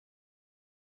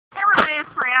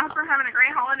for having a great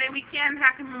holiday weekend.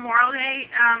 Happy Memorial Day.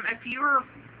 If your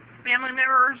family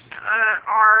members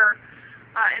are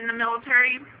in the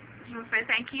military, I just want to say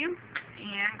thank you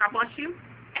and God bless you.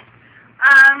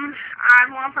 I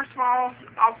want to, first of all,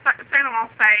 I'm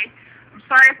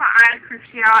sorry if I creeps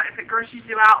you out. If it grosses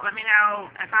you out, let me know.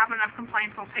 If I have enough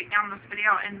complaints, I'll take down this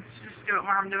video and just do it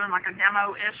when I'm doing like a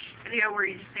demo-ish video where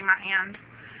you just see my hand.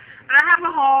 But I have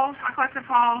a collective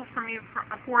haul for you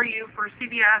for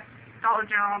CVS, Dollar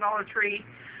General, Dollar Tree.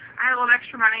 I had a little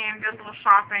extra money and did a little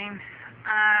shopping.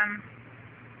 I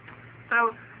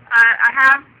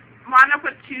have wound up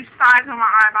with 2 styes on my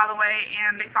eye, by the way,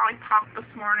 and they finally popped this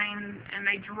morning and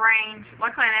they drained.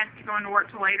 Luckily, I didn't have to go into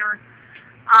work till later.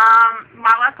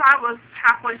 My left eye was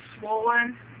halfway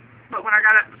swollen, but when I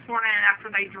got up this morning and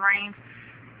after they drained,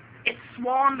 it's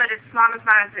swollen, but it's not as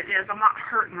bad as it is. I'm not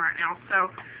hurting right now. So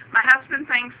my husband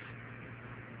thinks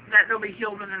that they'll be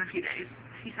healed within a few days.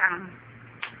 He's having,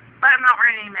 but I'm not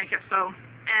wearing any makeup, so,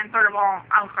 and third of all,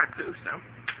 I look like poo, so.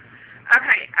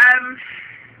 Okay,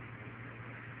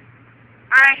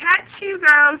 I had to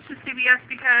go to CVS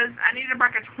because I needed to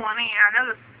break a 20, and I know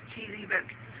this is cheesy, but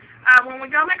when we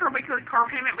go make our weekly car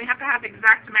payment, we have to have the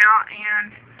exact amount,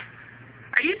 and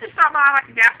I usually stop by like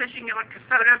a gas station and get like a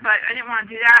soda, but I didn't want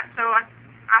to do that, so I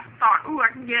thought, ooh,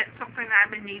 I can get something that I've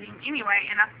been needing anyway,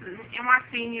 and that's the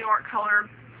NYC New York Color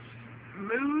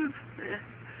Smooth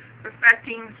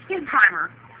Perfecting Skin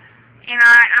Primer. And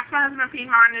I asked my husband if he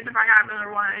minded if I got another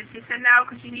one, and he said no,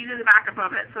 because he needed the backup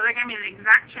of it, so they gave me the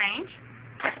exact change.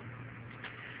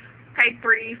 Paid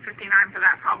 $3.59 for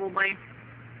that, probably.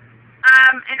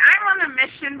 And I'm on a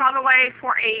mission, by the way,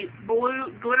 for a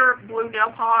glitter blue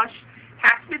nail polish.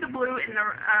 Has to be the blue in the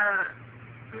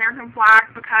American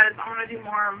flag because I want to do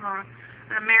more of an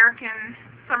American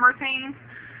summer theme.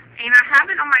 And I have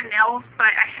it on my nails,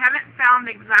 but I haven't found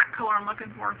the exact color I'm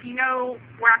looking for. If you know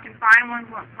where I can find one,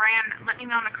 what brand, let me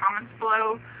know in the comments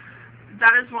below.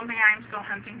 That is one thing I am still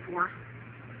hunting for.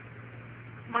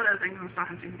 One of the things I'm still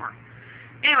hunting for.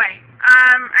 Anyway,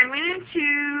 I'm going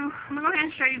to go ahead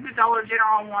and show you the Dollar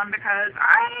General one because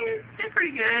I did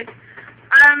pretty good.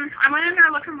 I went in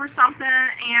there looking for something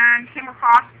and came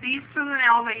across these 2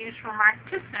 nails I use for my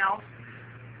kiss nails,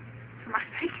 for my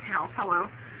fake nails, hello.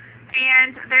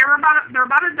 And they're about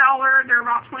 $1, they're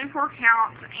about 24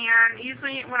 counts, and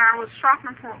usually when I was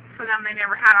shopping for them, they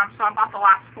never had them, so I bought the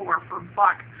last 4 for $1.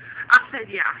 I said,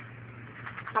 yeah.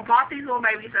 So I bought these little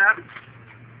babies up.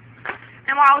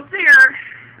 And while I was there,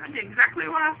 I did exactly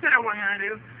what I said I was going to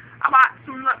do. I bought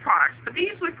some lip products. But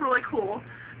these look really cool.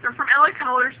 They're from LA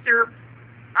Colors. They're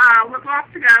lip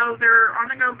gloss to go. They're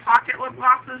on-the-go pocket lip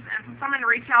glosses. And since I'm in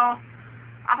retail,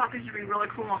 I thought these would be really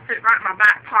cool. They'll fit right in my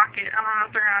back pocket. I don't know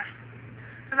if they're going to...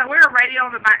 Because I wear a radio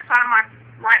on the back side of my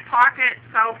right pocket,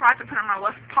 so I'll probably have to put it in my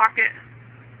left pocket.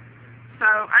 So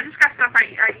I just got stuff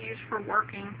I use for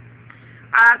working.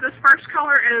 This first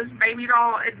color is Baby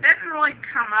Doll. It didn't really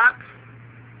come up.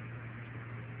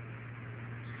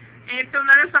 And if you'll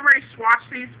notice, I've already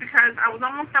swatched these because I was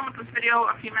almost done with this video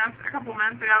a couple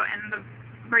minutes ago, and the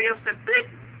radio said beep.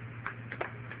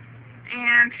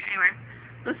 And anyway,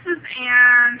 this is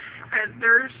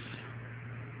there's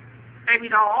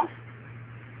Baby Doll.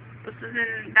 This is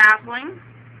in Dazzling.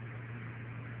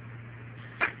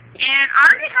 And I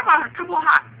already have a couple of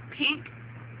hot pink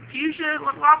fuchsia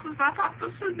lip glosses, but I thought this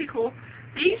would be cool.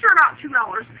 These are about $2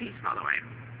 a piece, by the way.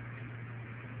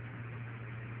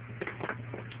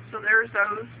 So there's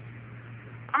those.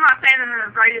 I'm not saying they're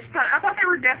the greatest, but I thought they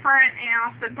were different, and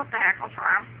I said, what the heck, I'll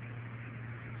try them.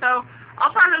 So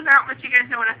I'll try those out and let you guys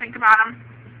know what I think about them.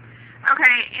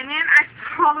 Okay, and then I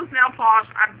saw this nail polish.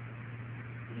 I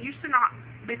used to not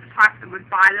be the type that would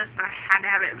buy this, but I had to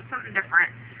have it. It was something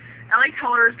different. LA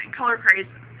Colors and Color Craze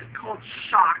is called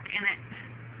Shock, and it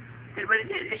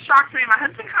shocked me. My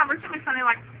husband kind of looked at me funny,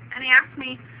 like, and he asked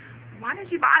me, why did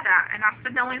you buy that? And I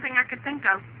said the only thing I could think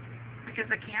of. Because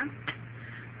I can?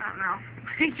 I don't know.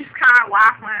 He just kind of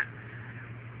laughed and went,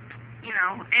 you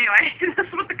know. Anyway, this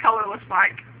is what the color looks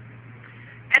like.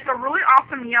 It's a really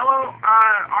awesome yellow,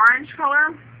 orange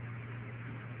color.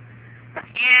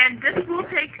 And this will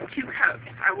take 2 coats.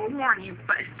 I will warn you,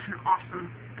 but it's an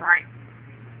awesome, bright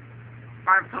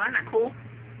color. Isn't that cool?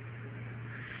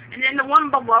 And then the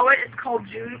one below it is called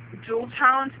Jewel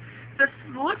Tones. This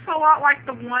looks a lot like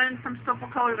the one from Simple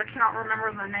Colors. I cannot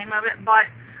remember the name of it, but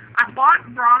I bought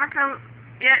Veronica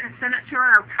it and sent it to her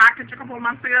in her package a couple of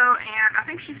months ago, and I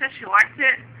think she said she liked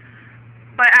it.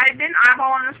 But I had been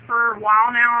eyeballing this for a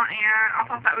while now, and I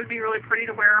thought that would be really pretty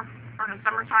to wear in the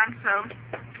summertime, so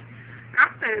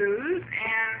got those,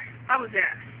 and that was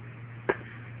it.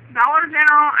 Dollar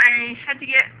General, I had to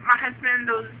get my husband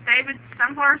those David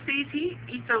sunflower seeds. He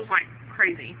eats those like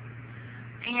crazy.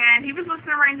 And he was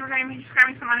listening to Ranger Game. He just got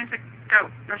me some money and said, go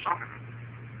shopping.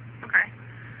 Okay.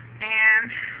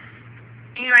 And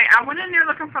anyway, I went in there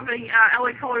looking for the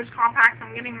LA Colors compacts.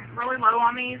 I'm getting really low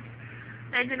on these.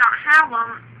 They did not have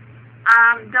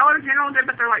them. Dollar General did,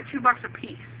 but they're like $2 a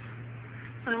piece.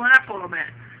 So they went up a little bit.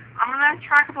 I'm going to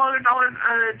try a couple other Dollar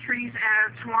Trees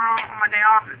tomorrow on my day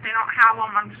off. If they don't have them,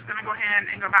 I'm just going to go ahead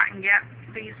and go back and get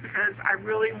these because I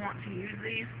really want to use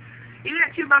these. Even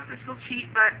at $2, it's still cheap,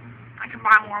 but I can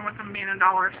buy more with them being $1.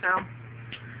 So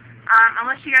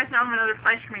unless you guys know of another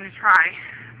place for me to try.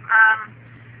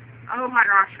 Oh my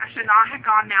gosh, I should not have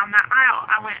gone down that aisle.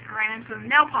 I ran into the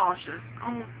nail polishes.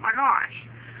 Oh my gosh.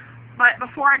 But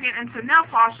before I get into nail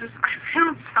polishes, I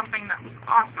found something that was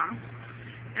awesome.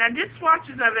 And I did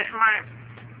swatches of it and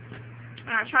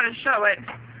I try to show it.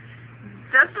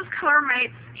 This is Color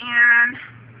Mates in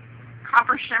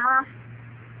Copper Shimmer.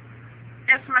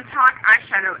 It's metallic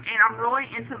eyeshadow, and I'm really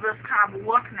into this kind of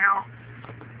look now.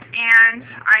 And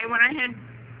I went ahead,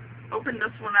 opened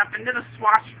this one up, and did a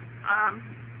swatch. I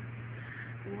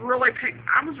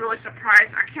was really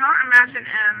surprised. I cannot imagine,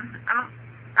 I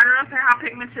don't know how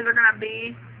pigmented they're gonna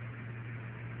be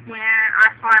when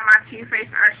I apply my Too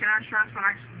Faced eyeshadow insurance when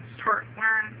I start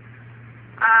wearing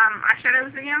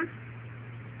eyeshadows again.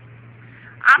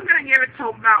 I'm gonna give it till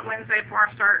about Wednesday before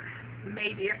I start,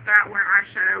 maybe if that, wearing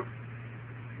eyeshadow.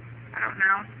 I don't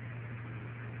know.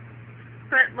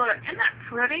 But look, isn't that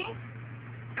pretty?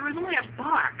 It was only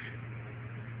 $1.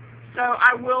 So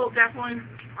I will definitely,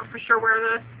 for sure, wear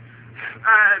this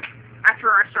after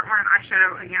I start wearing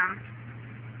eyeshadow again.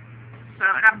 So,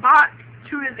 and I bought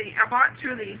two of these.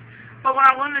 But what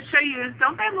I wanted to show you is,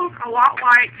 don't they look a lot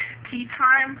like Tea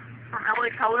Time from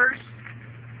LA Colors?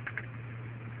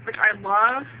 Which I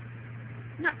love.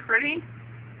 Isn't that pretty?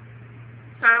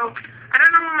 So, I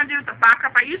don't know what I'm going to do with the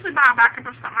backup. I usually buy a backup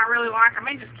of something I really like. I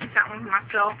may just keep that one for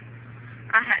myself.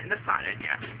 I hadn't decided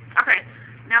yet. Okay,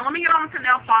 now let me get on with the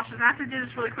nail polishes. I have to do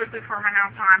this really quickly for my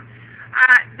nail time.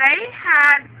 They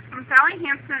had some Sally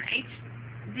Hansen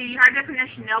HD high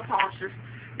definition nail polishes.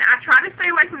 Now, I try to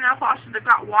stay away from nail polishes that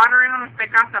got water in them if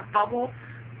they got the bubble,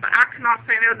 but I cannot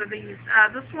say no to these.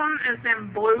 This one is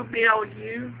in Blue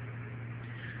BLU,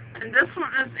 and this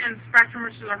one is in Spectrum,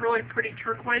 which is a really pretty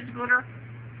turquoise glitter.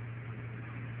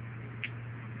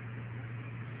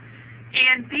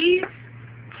 And these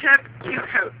took 2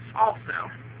 coats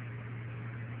also.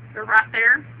 They're right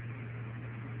there.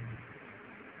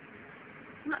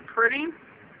 Isn't that pretty?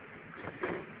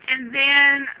 And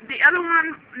then the other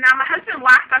one, now my husband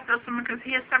laughed at this one because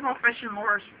he has several fishing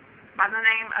lures by the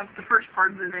name of the first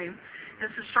part of the name.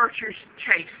 This is Chartreuse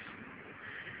Chase.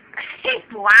 He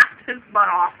laughed his butt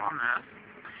off on this.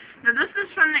 Now this is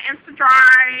from the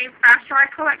Insta-Dry Fast Dry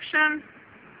collection.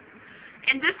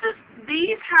 And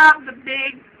these have the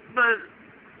big, what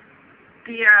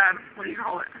do you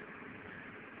call it?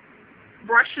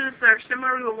 Brushes that are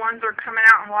similar to the ones that are coming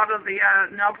out in a lot of the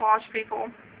nail polish people,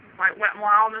 like Wet n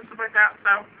Wild and stuff like that.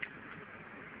 So,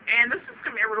 and this is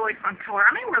going to be a really fun color.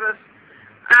 I may wear this.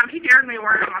 He dared me to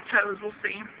wear it on my toes. We'll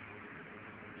see.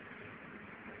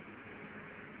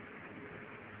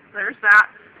 There's that.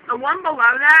 The one below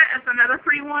that is another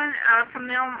pretty one from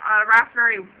them,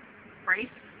 Raspberry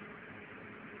Race.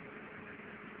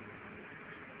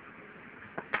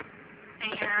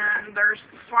 And there's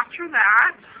the swatch for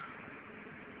that.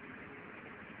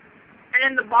 And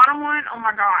then the bottom one, oh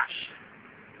my gosh.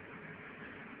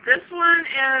 This one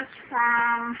is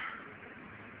from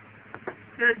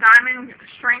the Diamond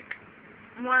Strength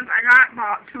ones. I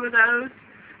bought 2 of those.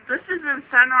 This is in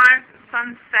Sunrise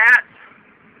Sunset.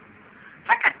 It's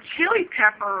like a chili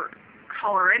pepper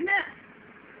color, isn't it?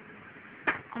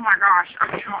 Oh my gosh.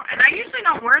 And I usually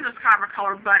don't wear this kind of a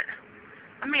color, but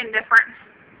I'm being different.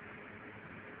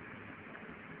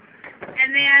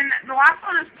 And then the last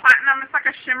one is Platinum. It's like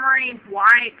a shimmery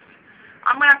white.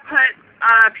 I'm going to put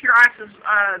Pure Ice's,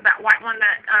 that white one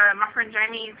that my friend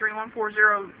Jamie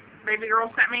 3140 Baby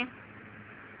Girl sent me.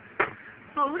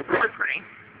 So it looks really pretty.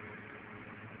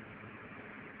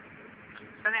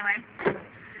 So anyway,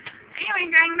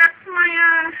 gang, that's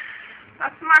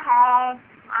my haul.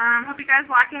 Hope you guys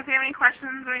like it. If you have any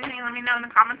questions or anything, let me know in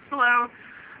the comments below.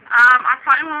 I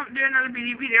probably won't do another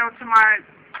beauty video to my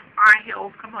eye heals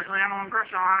completely. I don't want to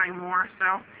brush it on anymore.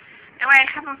 So anyway,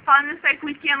 having fun and safe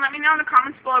weekend. Let me know in the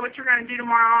comments below what you're going to do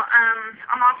tomorrow.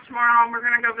 I'm off tomorrow. We're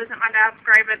going to go visit my dad's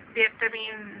grave at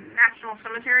DFW National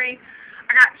Cemetery.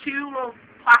 I got 2 little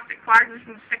plastic flags we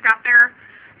can stick out there.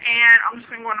 and I'm just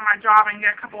going to go into my job and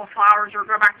get a couple of flowers or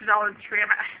go back to Dollar Tree. I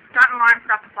got in line and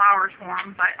forgot the flowers for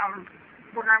them, but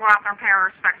we're going to go out there and pay our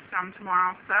respects to them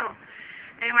tomorrow. So,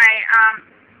 anyway,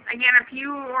 again, if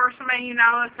you or somebody you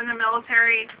know is in the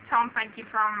military, tell them thank you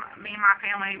from me and my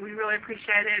family. We really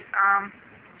appreciate it.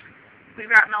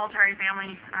 We've got military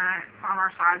family on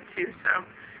our side, too. So,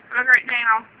 have a great day, and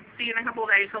I'll see you in a couple of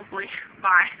days, hopefully.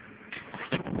 Bye.